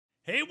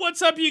Hey,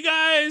 what's up, you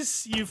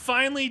guys? You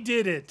finally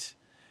did it.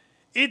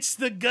 It's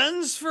the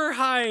Guns for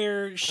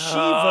Hire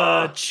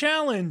Sheiva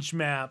challenge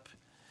map.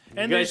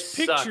 And there's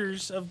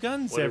pictures of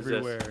guns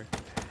everywhere.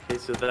 Okay,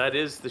 so that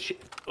is the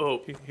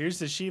Oh. Here's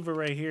the Sheiva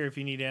right here if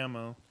you need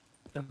ammo.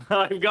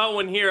 I've got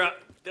one here.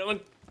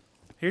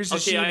 Here's the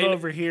Sheiva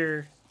over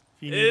here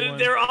if you need one.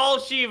 They're all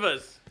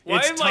Sheivas. Why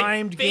it's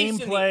timed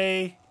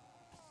gameplay.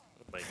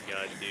 Oh my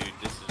god, dude.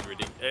 This is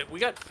ridiculous. We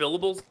got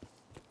fillables.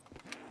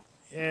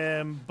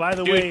 By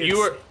the way,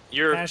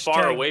 you're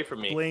far away from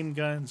me. Blame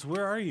guns.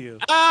 Where are you?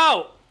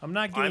 Ow! I'm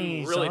not getting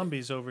any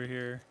zombies over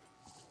here.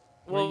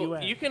 Where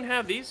well, you can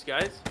have these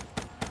guys.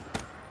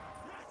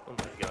 Oh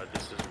my god,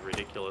 this is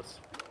ridiculous.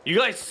 You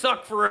guys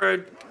suck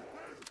for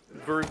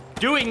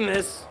doing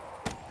this.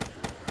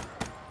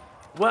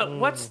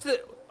 What's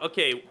the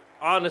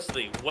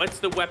honestly, what's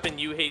the weapon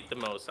you hate the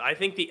most? I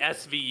think the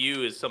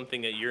SVU is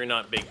something that you're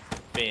not a big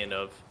fan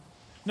of.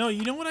 No,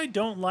 you know what I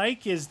don't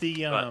like is the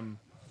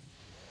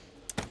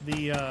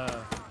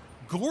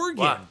Gorgon.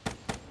 What?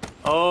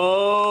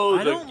 Oh,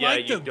 I don't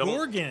like the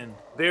Gorgon.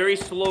 Very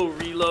slow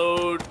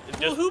reload.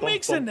 Well, who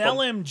makes an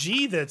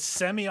LMG that's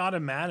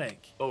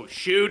semi-automatic? Oh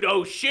shoot!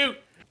 Oh shoot!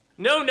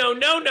 No! No!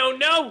 No! No!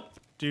 No!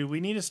 Dude, we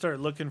need to start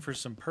looking for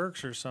some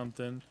perks or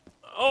something.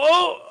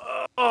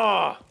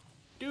 Oh!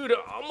 Dude,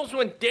 I almost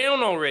went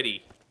down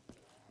already.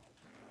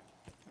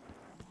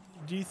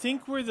 Do you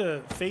think where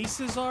the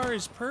faces are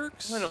is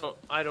perks?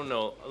 I don't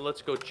know.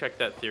 Let's go check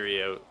that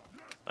theory out.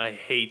 I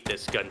hate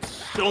this gun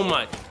so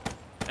much.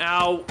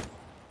 Ow.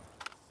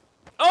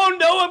 Oh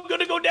no, I'm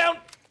gonna go down.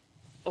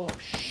 Oh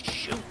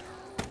shoot.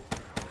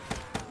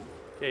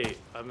 Okay,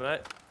 I'm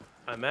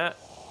at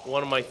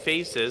one of my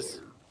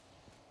faces.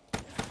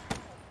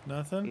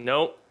 Nothing?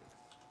 Nope.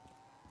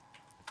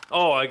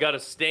 Oh, I got a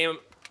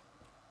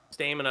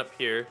stamina up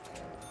here.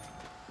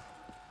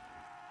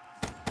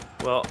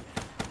 Well,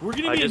 we're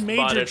gonna be in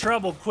major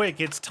trouble quick.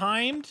 It's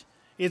timed.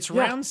 It's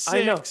round 6.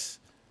 I know.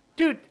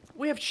 Dude,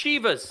 we have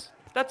Sheivas.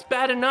 That's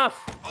bad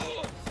enough.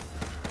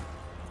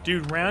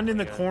 Dude, round in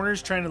the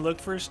corners trying to look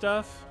for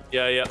stuff.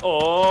 Yeah.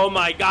 Oh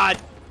my god.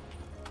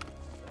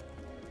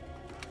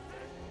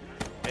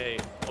 Hey,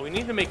 we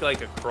need to make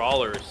like a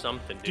crawler or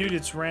something, dude.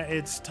 Dude,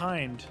 it's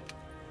timed.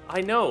 I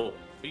know,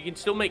 but you can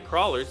still make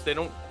crawlers. They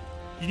don't.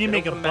 You need to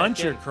make a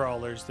bunch of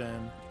crawlers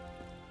then.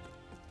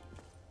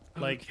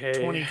 Like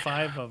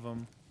 25 of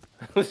them.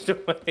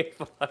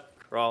 25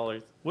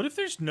 crawlers. What if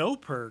there's no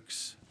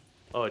perks?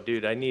 Oh,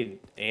 dude, I need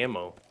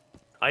ammo.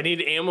 I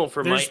need ammo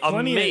for my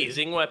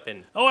amazing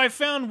weapon. Oh, I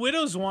found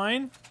Widow's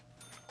Wine.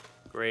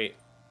 Great.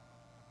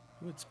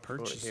 Ooh, it's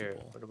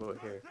purchasable. What about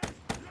here?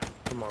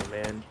 Come on,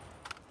 man.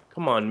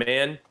 Come on,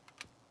 man.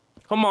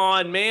 Come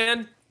on,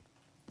 man.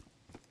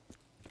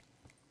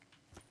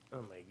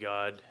 Oh my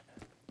god.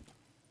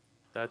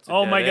 That's a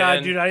oh my god,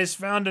 end. dude! I just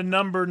found a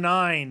number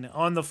 9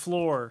 on the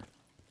floor.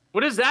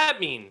 What does that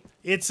mean?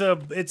 It's a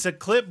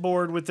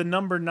clipboard with the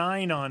number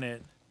 9 on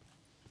it.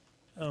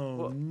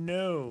 Oh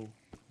no!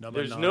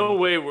 There's no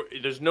way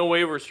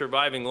we're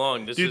surviving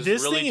long. This is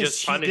really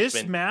just punishment.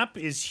 This map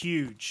is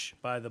huge,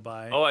 by the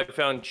by. Oh, I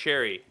found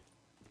Cherry.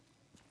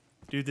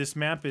 Dude, this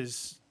map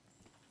is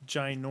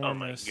ginormous. Oh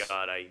my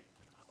god!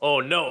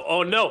 Oh no!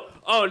 Oh no!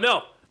 Oh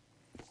no!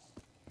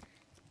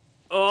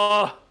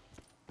 Oh!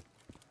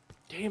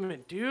 Damn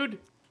it, dude!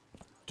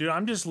 Dude,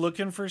 I'm just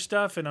looking for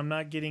stuff and I'm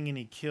not getting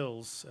any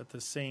kills at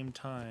the same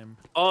time.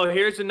 Oh,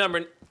 here's the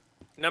number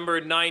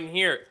 9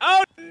 here.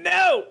 Oh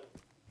no!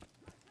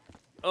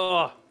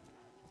 Oh.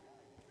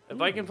 If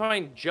I can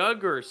find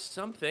Jug or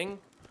something.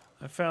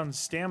 I found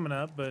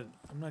stamina, but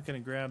I'm not gonna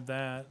grab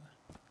that.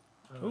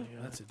 Oh,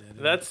 that's a dead end.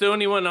 That's the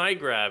only one I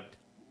grabbed.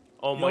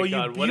 Oh my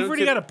god! You've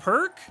already got a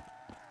perk?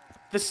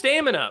 The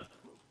stamina.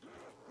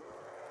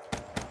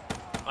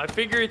 I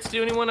figure it's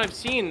the only one I've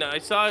seen. I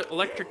saw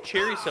Electric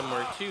Cherry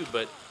somewhere too,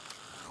 but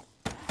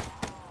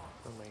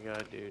oh my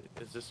god, dude!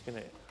 Is this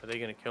gonna? Are they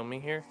gonna kill me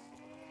here?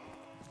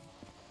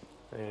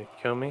 Are they gonna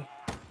kill me?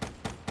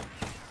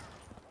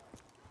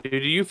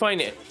 Dude, do you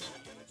find it?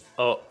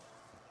 Oh,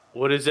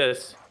 what is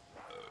this?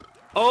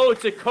 Oh,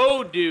 it's a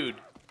code, dude.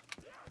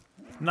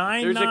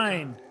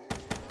 9-9.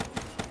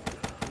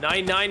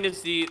 9-9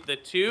 is the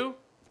 2.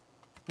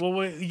 Well,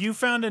 wait, you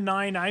found a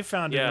 9. I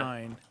found a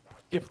 9.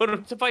 Yeah, but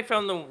what if I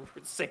found the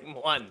same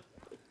one?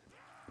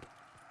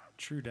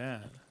 True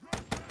that.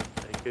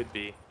 It could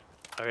be.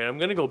 All right, I'm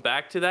gonna go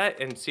back to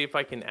that and see if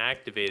I can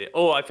activate it.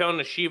 Oh, I found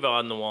a Sheiva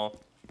on the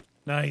wall.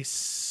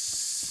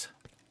 Nice.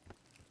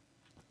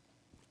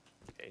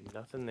 Okay,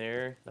 nothing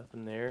there.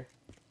 Nothing there.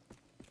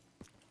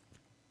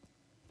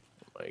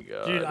 Oh my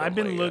god. Dude, I've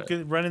been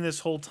running this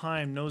whole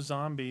time. No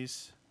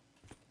zombies.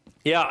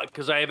 Yeah,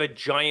 because I have a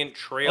giant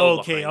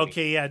trail.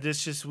 Okay, yeah.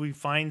 This just we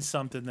find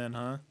something then,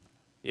 huh?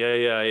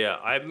 Yeah.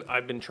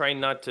 I've been trying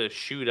not to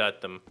shoot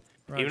at them.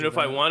 Roger Even if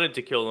I wanted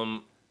to kill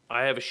them,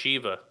 I have a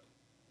Sheiva.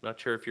 Not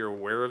sure if you're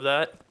aware of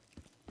that,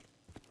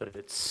 but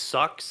it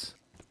sucks.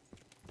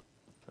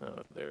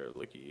 Oh, there,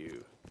 look at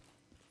you.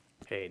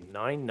 Okay,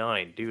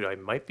 9-9, dude. I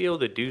might be able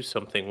to do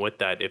something with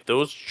that if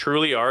those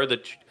truly are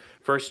the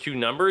first two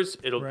numbers,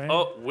 it'll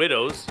oh,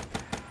 widows.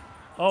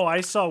 Oh,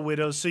 I saw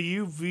widows. So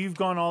you've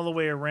gone all the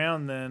way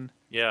around then.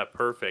 Yeah,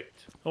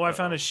 perfect. Oh, I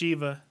found a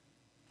Sheiva.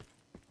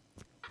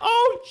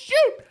 Oh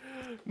shoot!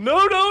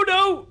 No, no,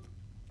 no!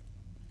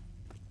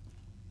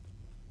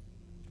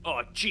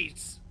 Oh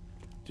jeez.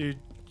 Dude,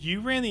 you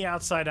ran the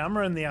outside, I'm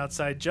running the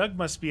outside. Jug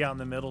must be out in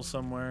the middle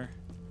somewhere.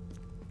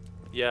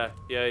 Yeah,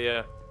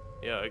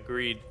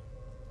 agreed.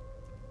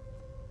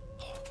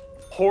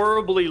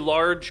 Horribly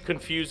large,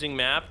 confusing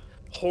map.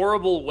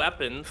 Horrible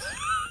weapons.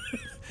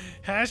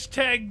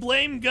 Hashtag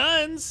blame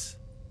guns.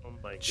 Oh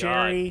my god.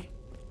 Cherry.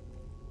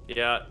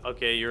 Yeah,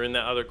 okay, you're in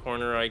that other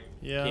corner. I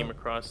came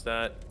across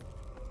that.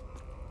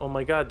 Oh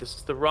my god, this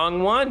is the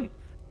wrong one.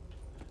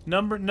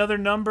 Another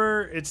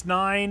number, it's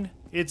 9.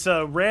 It's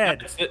a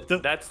red.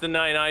 That's the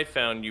 9 I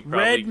found. You probably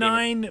red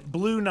 9,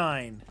 blue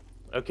 9.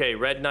 Okay,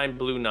 red 9,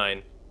 blue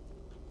 9.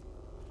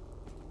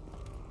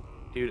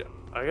 Dude,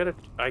 I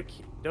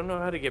don't know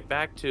how to get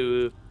back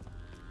to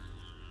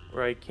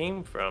where I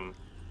came from.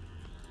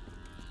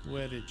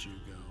 Where did you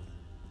go?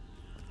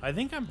 I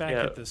think I'm back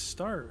at the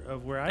start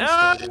of where I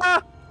started.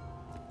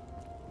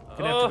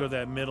 Gonna have to go to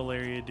that middle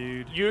area,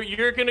 dude.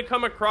 You're gonna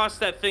come across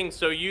that thing,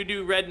 so you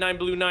do red 9,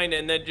 blue 9,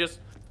 and then just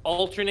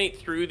alternate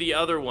through the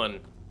other one.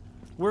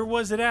 Where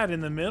was it at?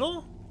 In the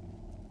middle?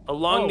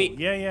 Along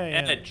the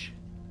edge.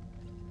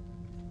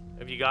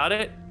 Have you got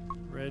it?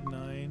 Red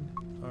 9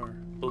 or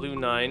blue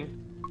 9.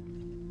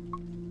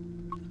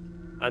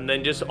 And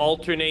then just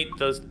alternate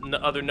the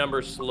other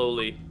numbers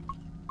slowly.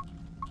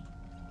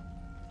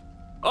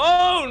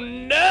 Oh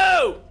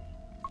no!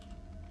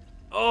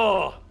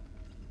 Oh.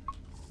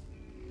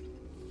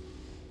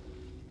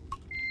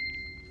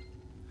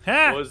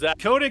 Ha! What was that?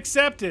 Code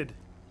accepted.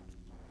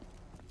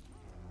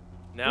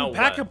 Now what?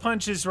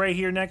 Pack-a-punch is right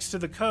here next to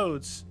the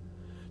codes.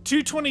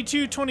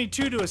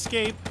 22222 to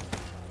escape.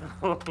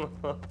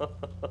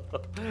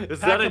 Is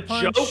that a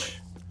joke?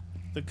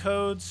 The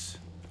codes.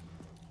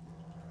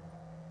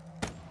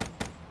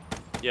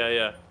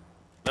 Yeah.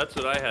 That's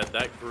what I had.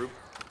 That group,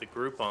 the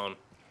group on.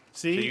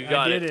 See, so you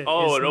got I did it.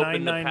 Oh, it's it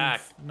opened the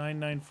pack.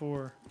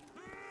 994.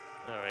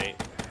 All right.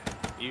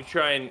 You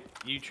try and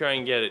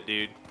get it,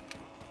 dude.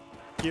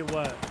 Get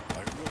what?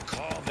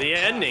 The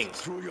ending.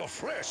 Through your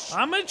flesh.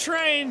 I'm gonna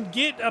try and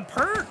get a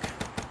perk.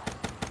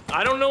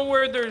 I don't know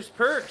where there's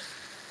perks.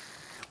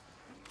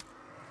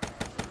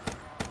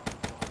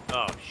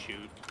 Oh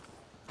shoot.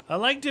 I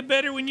liked it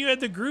better when you had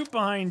the group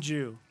behind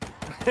you.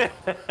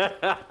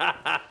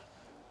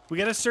 We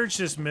gotta search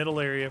this middle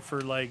area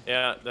for like.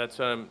 Yeah, that's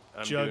what I'm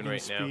doing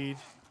right speed.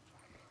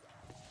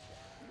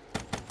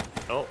 now.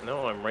 Oh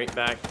no, I'm right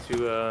back to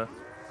the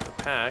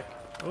pack.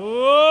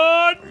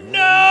 Oh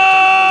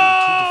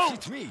no!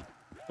 To defeat me.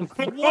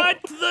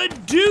 What the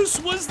deuce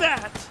was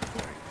that?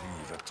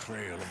 Leave a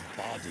trail of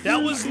bodies.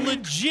 That was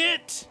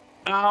legit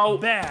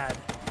bad.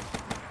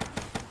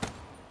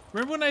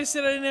 Remember when I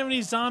said I didn't have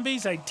any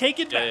zombies? I take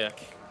it back.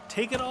 Yeah.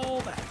 Take it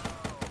all back.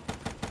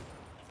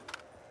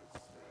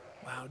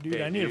 Wow,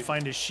 dude, I need to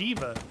find a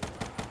Sheiva.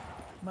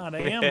 I'm out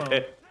of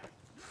ammo.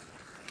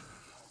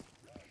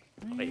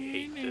 I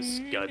hate this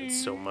gun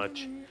so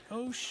much.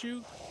 Oh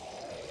shoot.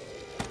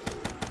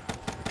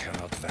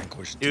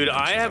 Dude,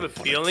 I have a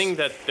feeling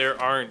that there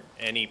aren't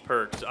any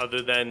perks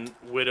other than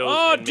widows.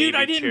 Oh, and dude,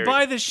 maybe I didn't cherry.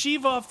 buy the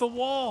Sheiva off the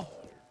wall.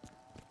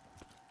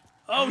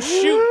 Oh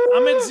shoot,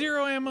 I'm at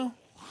 0 ammo.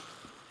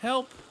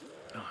 Help.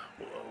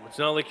 It's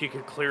not like you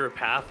could clear a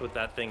path with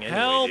that thing anyway,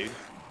 Help. dude.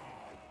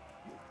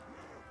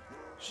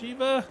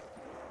 Sheiva.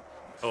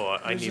 Oh,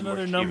 I There's need more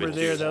another number Sheiva,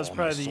 there. dude. That was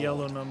probably the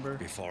yellow number.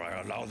 Before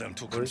I allow them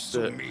to Where's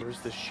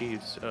the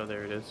sheaves? Oh,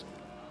 there it is.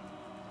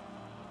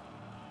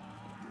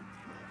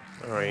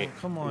 All right. Oh,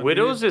 come on,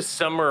 Widows dude. is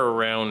somewhere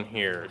around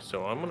here,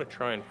 so I'm gonna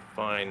try and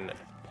find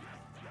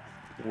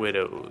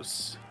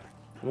Widows.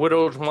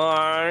 Widows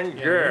mine.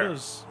 Yeah.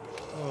 Widows.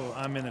 Oh,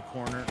 I'm in the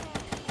corner.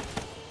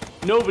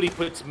 Nobody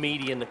puts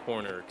meaty in the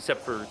corner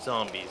except for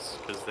zombies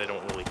because they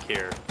don't really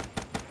care.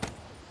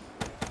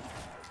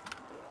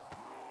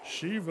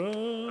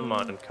 Sheiva.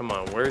 Come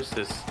on. Where's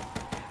this?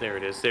 There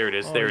it is. There it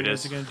is. Oh, there you it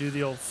guys is. are gonna do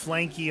the old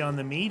flanky on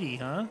the meaty,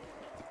 huh?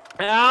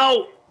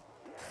 Ow!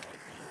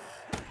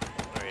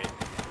 Alright,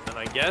 then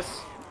I guess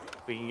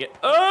we can get.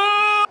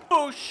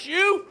 Oh,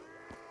 shoot!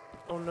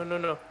 Oh,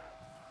 no.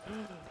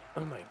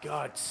 Oh my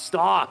god,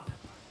 stop!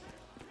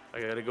 I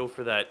gotta go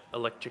for that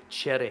electric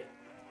cherry.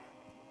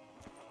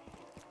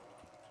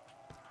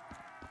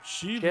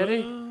 Sheiva.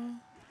 Cherry?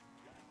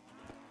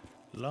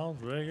 Las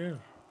Vegas.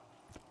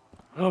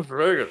 Oh,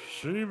 Vegas.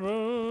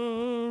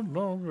 Sheiva.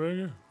 Las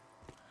Vegas.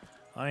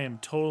 I am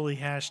totally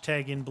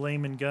hashtagging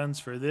blaming guns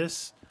for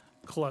this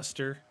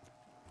cluster.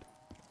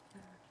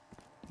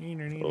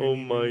 Oh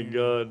my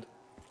god.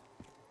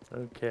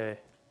 Okay.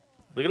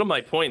 Look at all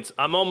my points.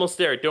 I'm almost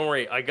there. Don't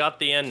worry. I got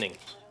the ending.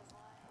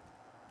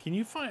 Can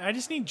you find? I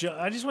just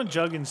want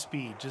Jug and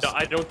Speed. Just. No,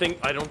 I don't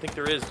think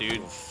there is,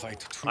 dude.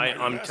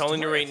 I'm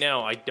telling you right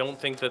now. I don't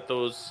think that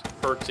those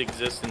perks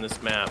exist in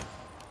this map.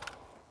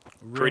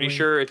 Really? Pretty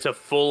sure it's a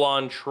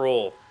full-on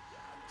troll.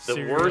 The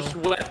Cereal. worst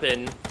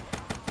weapon.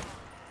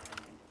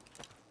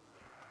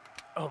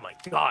 Oh my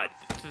god,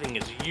 this thing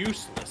is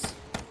useless.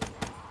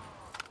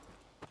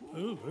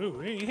 Ooh,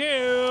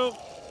 help!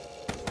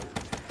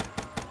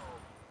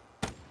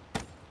 I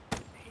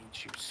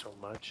hate you so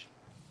much.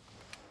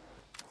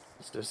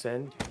 Does this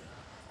end?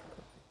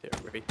 There,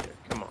 right there.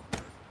 Come on.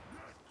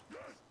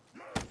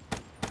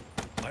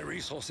 My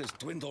resources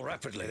dwindle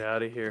rapidly. Get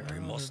out of here. We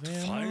must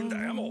find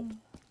ammo.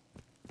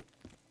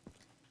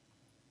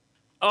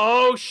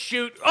 Oh,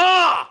 shoot.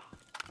 Ah!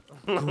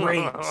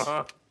 Great.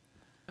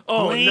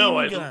 Oh, Blame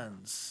no.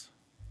 guns.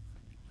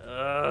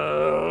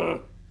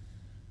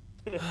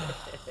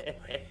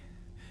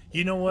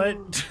 You know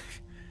what?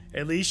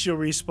 At least you'll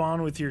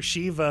respawn with your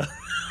Sheiva.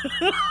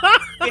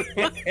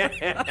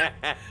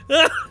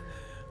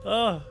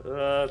 Oh.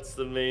 That's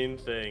the main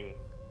thing.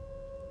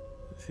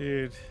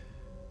 Dude.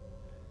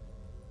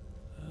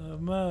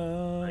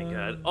 My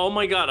God. Oh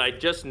my God, I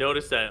just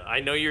noticed that. I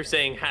know you're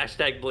saying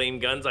hashtag blame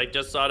guns. I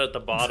just saw it at the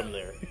bottom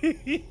there.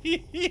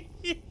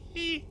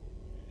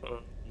 Oh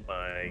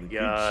my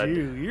God.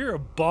 You're a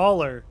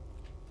baller.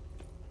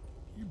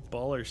 You're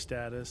baller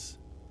status.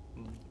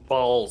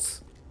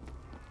 Balls.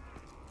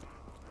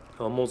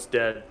 Almost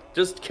dead.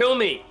 Just kill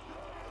me.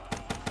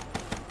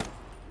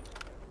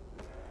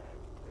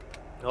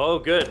 Oh,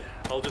 good.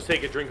 I'll just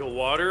take a drink of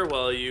water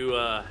while you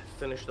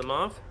finish them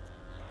off.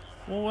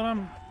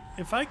 Well,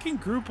 if I can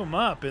group them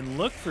up and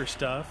look for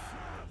stuff,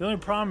 the only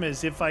problem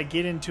is if I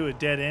get into a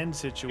dead end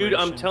situation. Dude,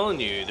 I'm telling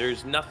you,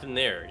 there's nothing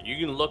there. You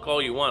can look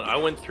all you want. I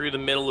went through the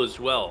middle as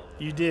well.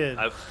 You did.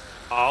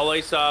 All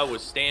I saw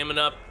was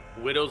stamina,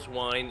 widow's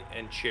wine,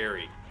 and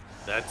cherry.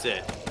 That's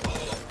it.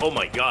 Oh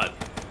my God.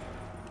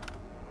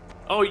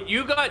 Oh,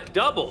 you got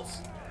doubles.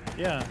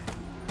 Yeah.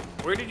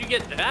 Where did you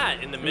get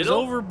that? In the It was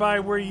middle? over by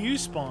where you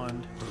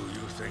spawned. Do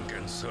you think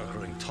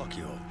encircling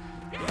Tokyo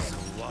is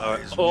a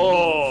wise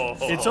oh.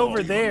 It's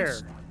over there.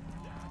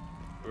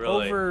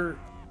 Really? Over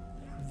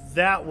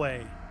that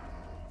way.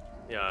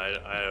 Yeah,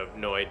 I have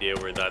no idea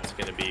where that's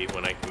going to be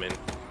when I come in.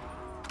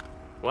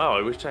 Wow,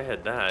 I wish I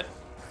had that.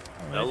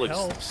 Well, That it looks...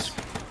 helps.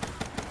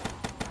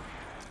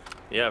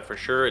 Yeah, for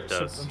sure it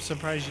does. I'm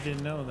surprised you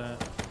didn't know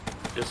that.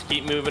 Just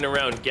keep moving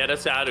around. Get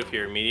us out of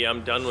here, Media.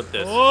 I'm done with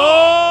this.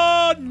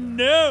 Oh,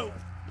 no!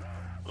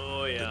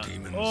 Oh, yeah.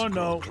 Oh,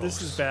 no. This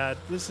is bad.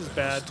 This is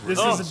bad. This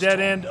Oh. is a dead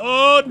end.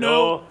 Oh,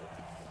 no!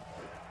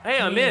 Hey,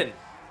 I'm in.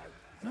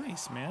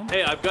 Nice, man.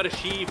 Hey, I've got a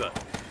Sheiva.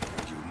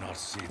 Do not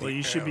see Well, the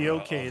you should be error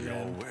okay of your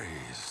then.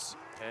 ways.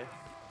 Okay.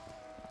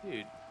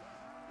 Dude.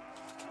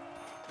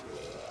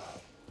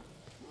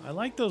 I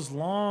like those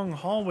long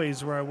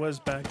hallways where I was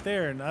back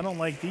there, and I don't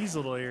like these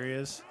little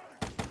areas.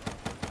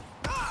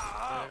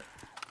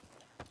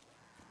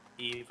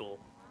 Evil.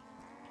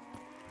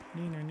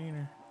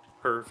 Neener.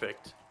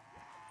 Perfect.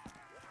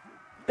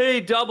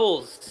 Hey,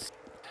 doubles.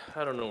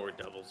 I don't know where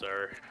doubles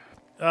are.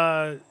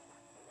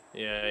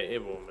 Yeah,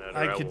 it won't matter.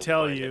 I could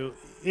tell you.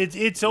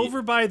 It's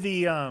over by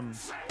the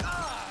The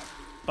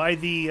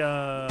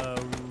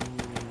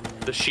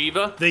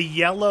Sheiva? the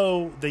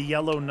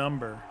yellow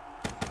number.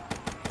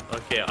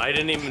 Okay, I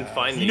didn't even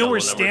find the You know where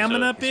yellow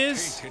number, Stamina so-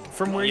 is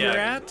from where Yeah. you're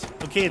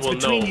at? Okay, it's Well,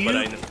 between no, you. but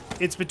I know.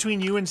 It's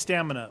between you and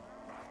Stamina.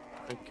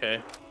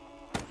 Okay.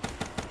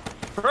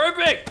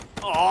 Perfect!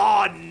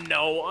 Oh,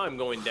 no, I'm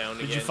going down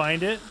again. Did you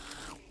find it?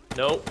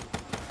 Nope.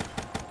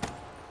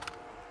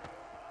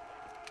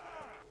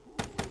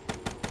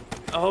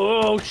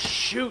 Oh,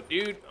 shoot,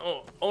 dude.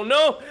 Oh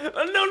no.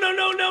 No.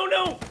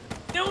 No.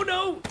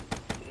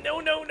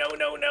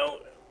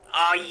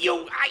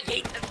 Oh, I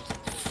hate this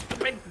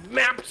stupid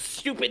map,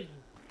 stupid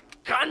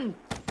gun.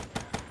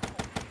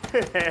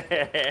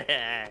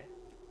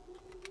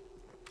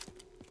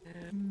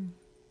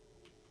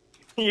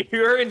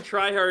 You're in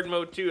tryhard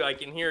mode too, I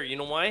can hear. You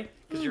know why?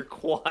 Because you're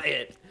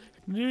quiet.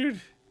 Dude,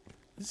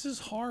 this is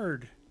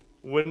hard.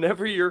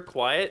 Whenever you're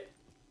quiet,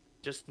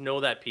 just know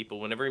that, people.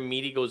 Whenever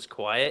Meaty goes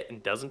quiet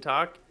and doesn't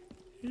talk,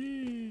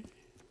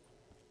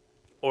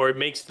 or it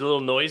makes little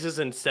noises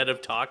instead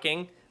of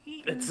talking,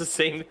 it's the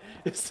same.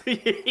 It's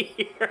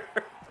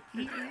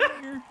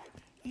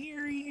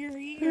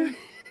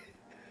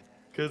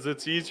because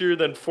it's easier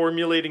than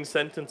formulating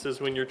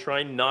sentences when you're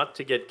trying not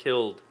to get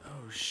killed.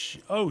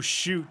 Oh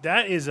shoot,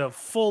 that is a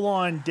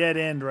full-on dead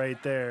end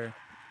right there.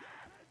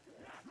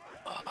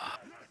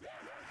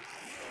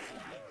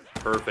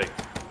 Perfect.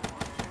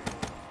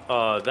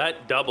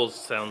 That doubles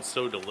sounds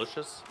so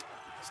delicious.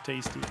 It's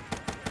tasty.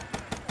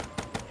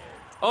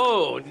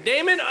 Oh,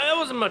 damn it! That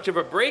wasn't much of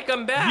a break.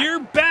 I'm back. You're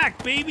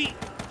back, baby.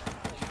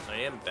 I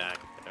am back.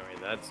 All right,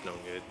 that's no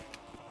good.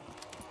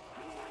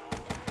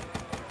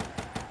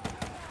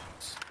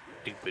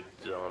 Stupid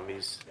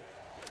zombies.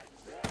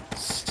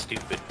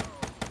 Stupid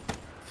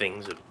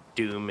things of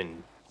doom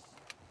and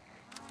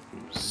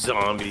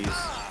zombies.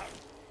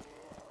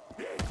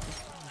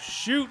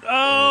 Shoot!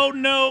 Oh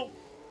no!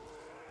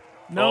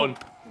 No,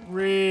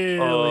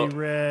 really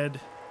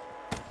red.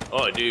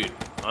 Oh, dude,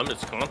 I'm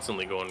just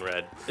constantly going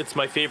red. It's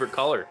my favorite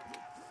color.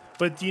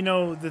 But you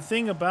know the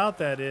thing about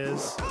that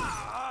is,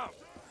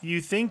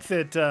 you think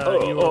that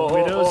your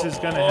widows is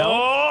gonna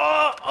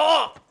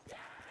help.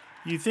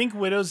 You think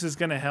Widows is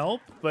gonna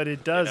help, but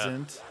it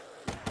doesn't.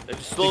 It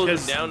just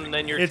slows them down, and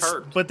then you're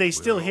tarped. But they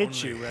still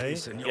hit you,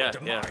 right? Yeah,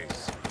 yeah.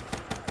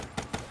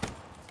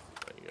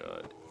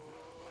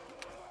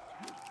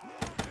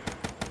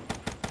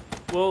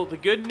 Well, the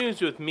good news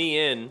with me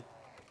in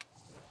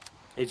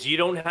is you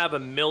don't have a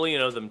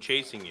million of them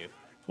chasing you.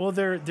 Well,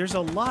 there's a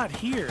lot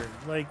here.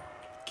 Like,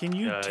 can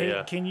you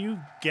can you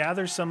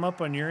gather some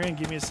up on your end?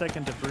 Give me a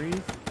second to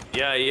breathe.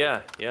 Yeah,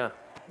 yeah, yeah.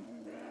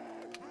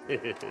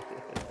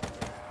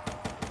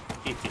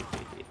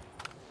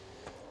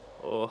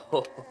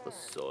 Oh,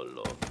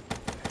 solo.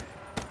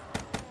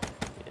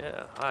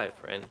 Yeah, hi,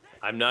 friend.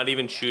 I'm not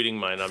even shooting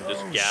mine. I'm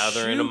just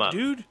gathering them up,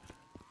 dude.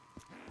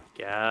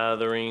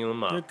 Gathering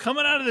them up. They're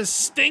coming out of this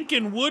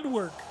stinking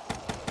woodwork.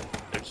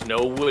 There's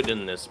no wood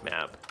in this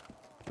map.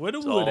 What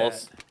it's wood all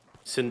at?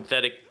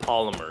 Synthetic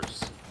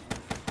polymers.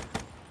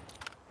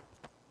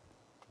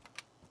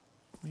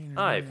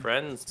 Hi,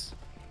 friends.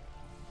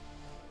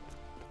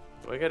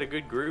 Do I got a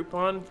good group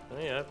on? Oh,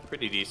 yeah,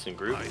 pretty decent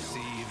group. I see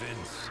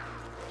events.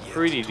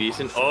 Pretty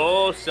decent.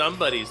 Oh,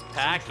 somebody's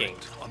packing.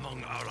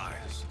 Among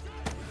allies.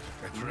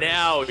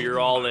 Now you're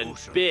all in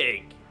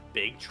big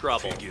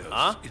trouble,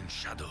 huh? In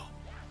shadow.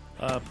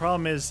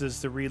 Problem is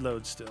the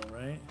reload still,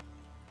 right?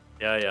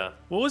 Yeah, yeah.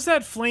 What was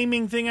that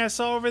flaming thing I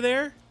saw over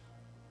there?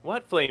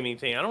 What flaming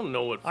thing? I don't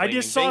know what flaming I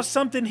just saw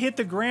something hit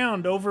the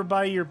ground over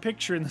by your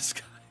picture in the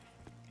sky.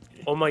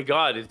 Oh my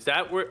god, is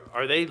that where...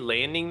 Are they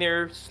landing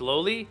there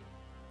slowly?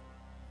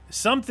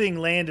 Something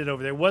landed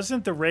over there. It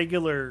wasn't the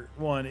regular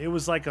one. It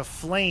was like a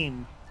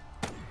flame.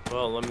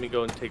 Well, let me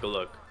go and take a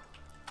look.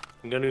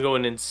 I'm gonna go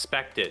and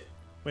inspect it.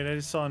 Wait, I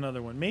just saw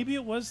another one. Maybe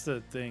it was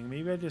the thing.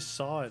 Maybe I just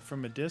saw it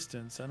from a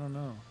distance. I don't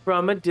know.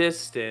 From a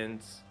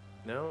distance.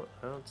 No,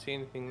 I don't see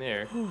anything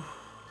there.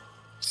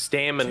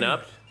 Stamming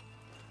up.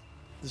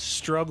 The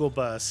struggle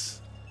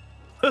bus.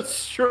 The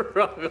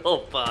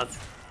struggle bus.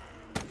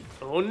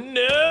 Oh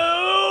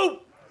no!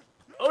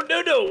 Oh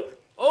no no!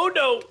 Oh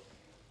no!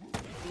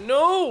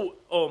 No!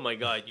 Oh my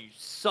god, you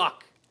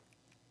suck.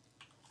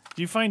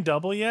 Do you find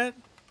double yet?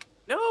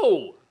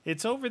 No!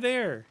 It's over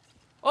there.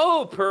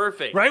 Oh,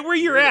 perfect. Right where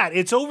you're at.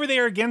 It's over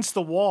there against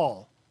the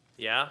wall.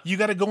 Yeah? You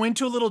got to go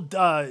into a little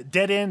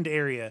dead end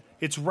area.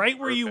 It's right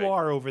where you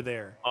are over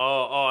there.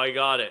 Oh, I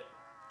got it.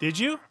 Did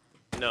you?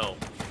 No.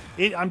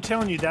 I'm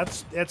telling you,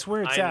 that's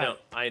where it's at.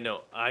 I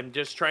know. I'm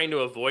just trying to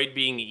avoid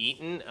being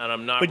eaten, and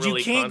I'm not but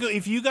really... But you can't go...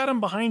 If you got them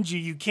behind you,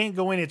 you can't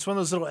go in. It's one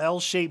of those little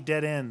L-shaped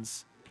dead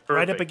ends. Perfect.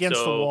 Right up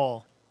against the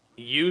wall.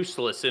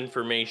 Useless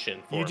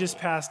information for You just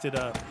passed it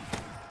up.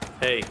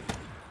 Hey,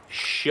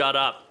 shut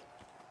up.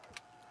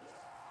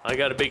 I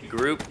got a big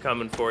group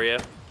coming for you.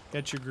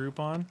 Got your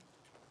group on?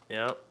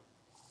 Yeah.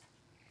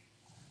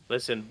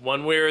 Listen,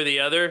 one way or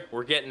the other,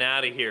 we're getting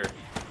out of here.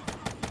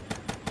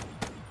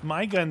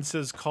 My gun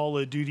says Call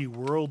of Duty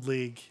World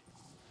League.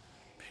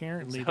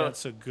 Apparently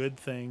that's a good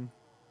thing.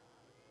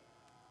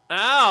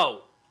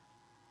 Ow!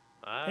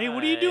 Hey,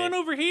 what are you doing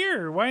over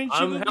here? Why aren't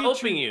you I'm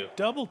helping you.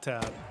 Double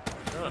tap.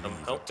 No, I'm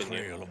helping you.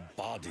 Trail of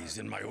bodies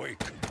in my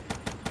wake.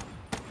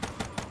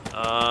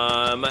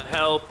 I'm a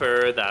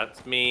helper,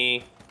 that's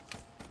me.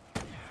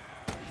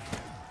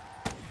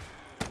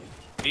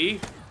 See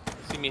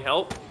me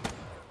help?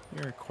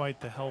 You're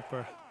quite the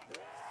helper.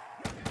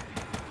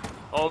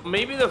 Oh,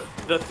 maybe the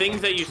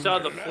things that you saw,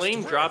 the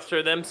flame drops,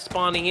 are them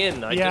spawning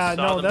in. I just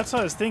saw them. That's what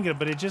I was thinking,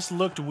 but it just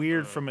looked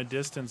weird from a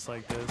distance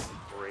like this.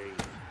 Great.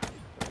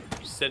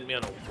 You sent me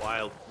on a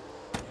wild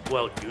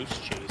goose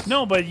chase.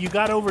 No, but you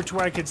got over to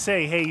where I could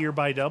say, hey, you're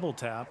by double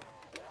tap.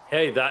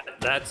 Hey,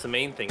 that's the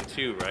main thing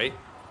too, right?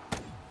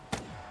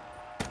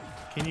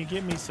 Can you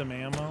get me some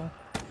ammo?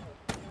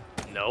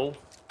 No.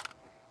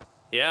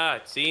 Yeah,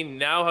 see,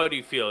 now how do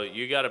you feel?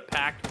 You got a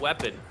packed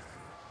weapon.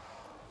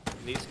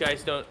 These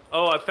guys don't...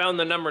 Oh, I found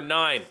the number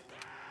 9.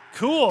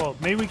 Cool.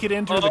 Maybe we could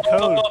enter the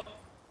code.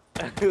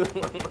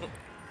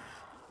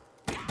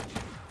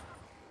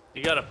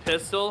 You got a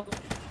pistol?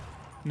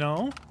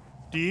 No.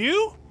 Do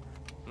you?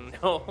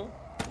 No.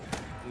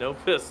 No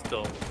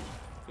pistol.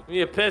 Give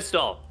me a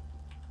pistol.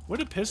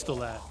 What a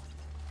pistol at?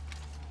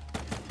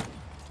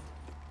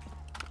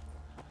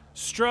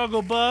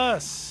 Struggle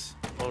bus.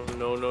 Oh,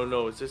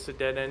 no. Is this a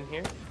dead end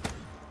here?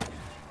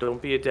 Don't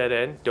be a dead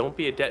end. Don't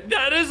be a dead...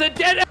 That is a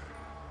dead end!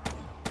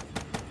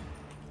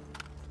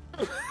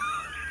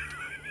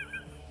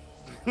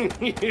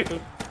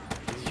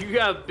 You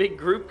got a big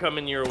group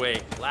coming your way.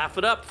 Laugh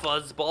it up,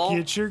 fuzzball.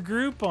 Get your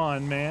group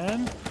on,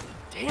 man.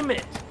 Damn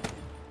it.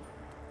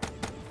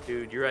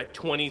 Dude, you're at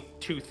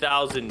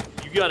 22,000.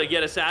 You gotta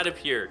get us out of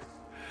here.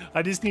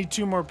 I just need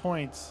 2 more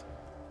points.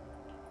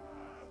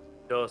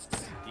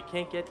 Just, you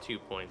can't get 2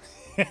 points.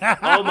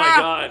 Oh my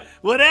god.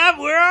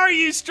 Whatever. Where are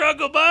you,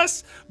 Struggle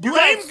Bus?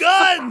 Blame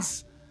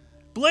guns.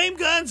 Blame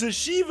guns.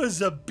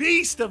 Sheiva's a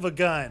beast of a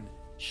gun.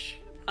 Shut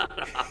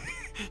up.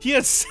 He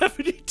had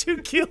 72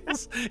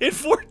 kills in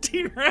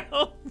 14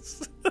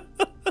 rounds.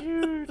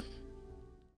 Dude.